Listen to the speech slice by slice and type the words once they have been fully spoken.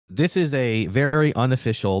this is a very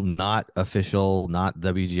unofficial, not official, not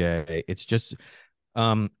WGA. It's just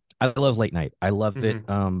I love late night. I love it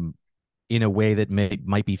Hmm. in a way that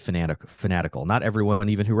might be fanatical. Not everyone,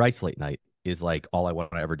 even who writes late night, is like all I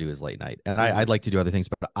want to ever do is late night. And I'd Hmm. like to do other things,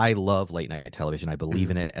 but I love late night television. I believe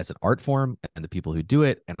Hmm. in it as an art form and the people who do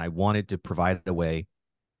it. And I wanted to provide a way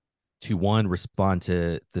to one, respond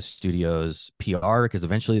to the studio's PR, because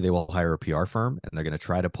eventually they will hire a PR firm and they're going to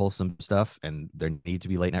try to pull some stuff, and there need to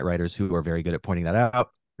be late night writers who are very good at pointing that out.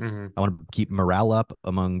 Hmm. I want to keep morale up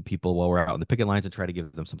among people while we're out on the picket lines and try to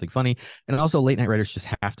give them something funny. And also, late night writers just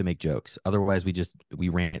have to make jokes. Otherwise, we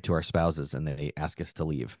rant to our spouses and they ask us to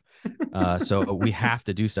leave. So we have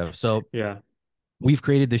to do stuff. So Yeah. we've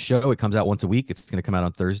created this show. It comes out once a week. It's going to come out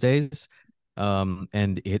on Thursdays. And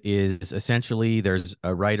it is essentially there's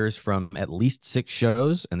writers from at least 6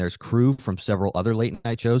 shows, and there's crew from several other late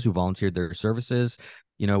night shows who volunteered their services.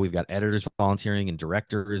 We've got editors volunteering and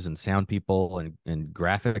directors and sound people and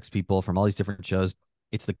graphics people from all these different shows.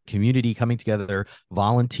 It's the community coming together,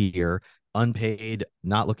 volunteer, unpaid,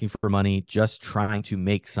 not looking for money, just trying to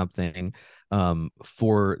make something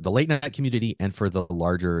for the late night community and for the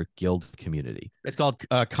larger guild community. It's called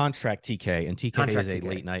Contract TK, and TK is Contract a TK.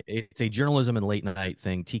 late night. It's a journalism and late night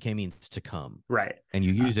thing. TK means to come, Right. and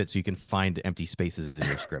you Uh, use it so you can find empty spaces in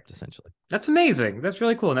your script, essentially. that's amazing. That's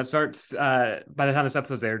really cool. And that starts by the time this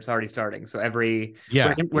episode's there, it's already starting. So Yeah,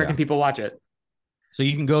 where can yeah. people watch it? So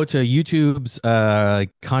you can go to YouTube's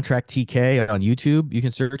Contract TK on YouTube. You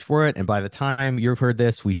can search for it, and by the time you've heard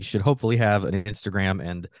this, we should hopefully have an Instagram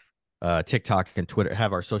and TikTok and Twitter,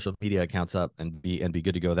 have our social media accounts up and be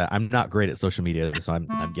good to go. That I'm not great at social media, so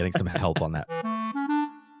I'm getting some help on that.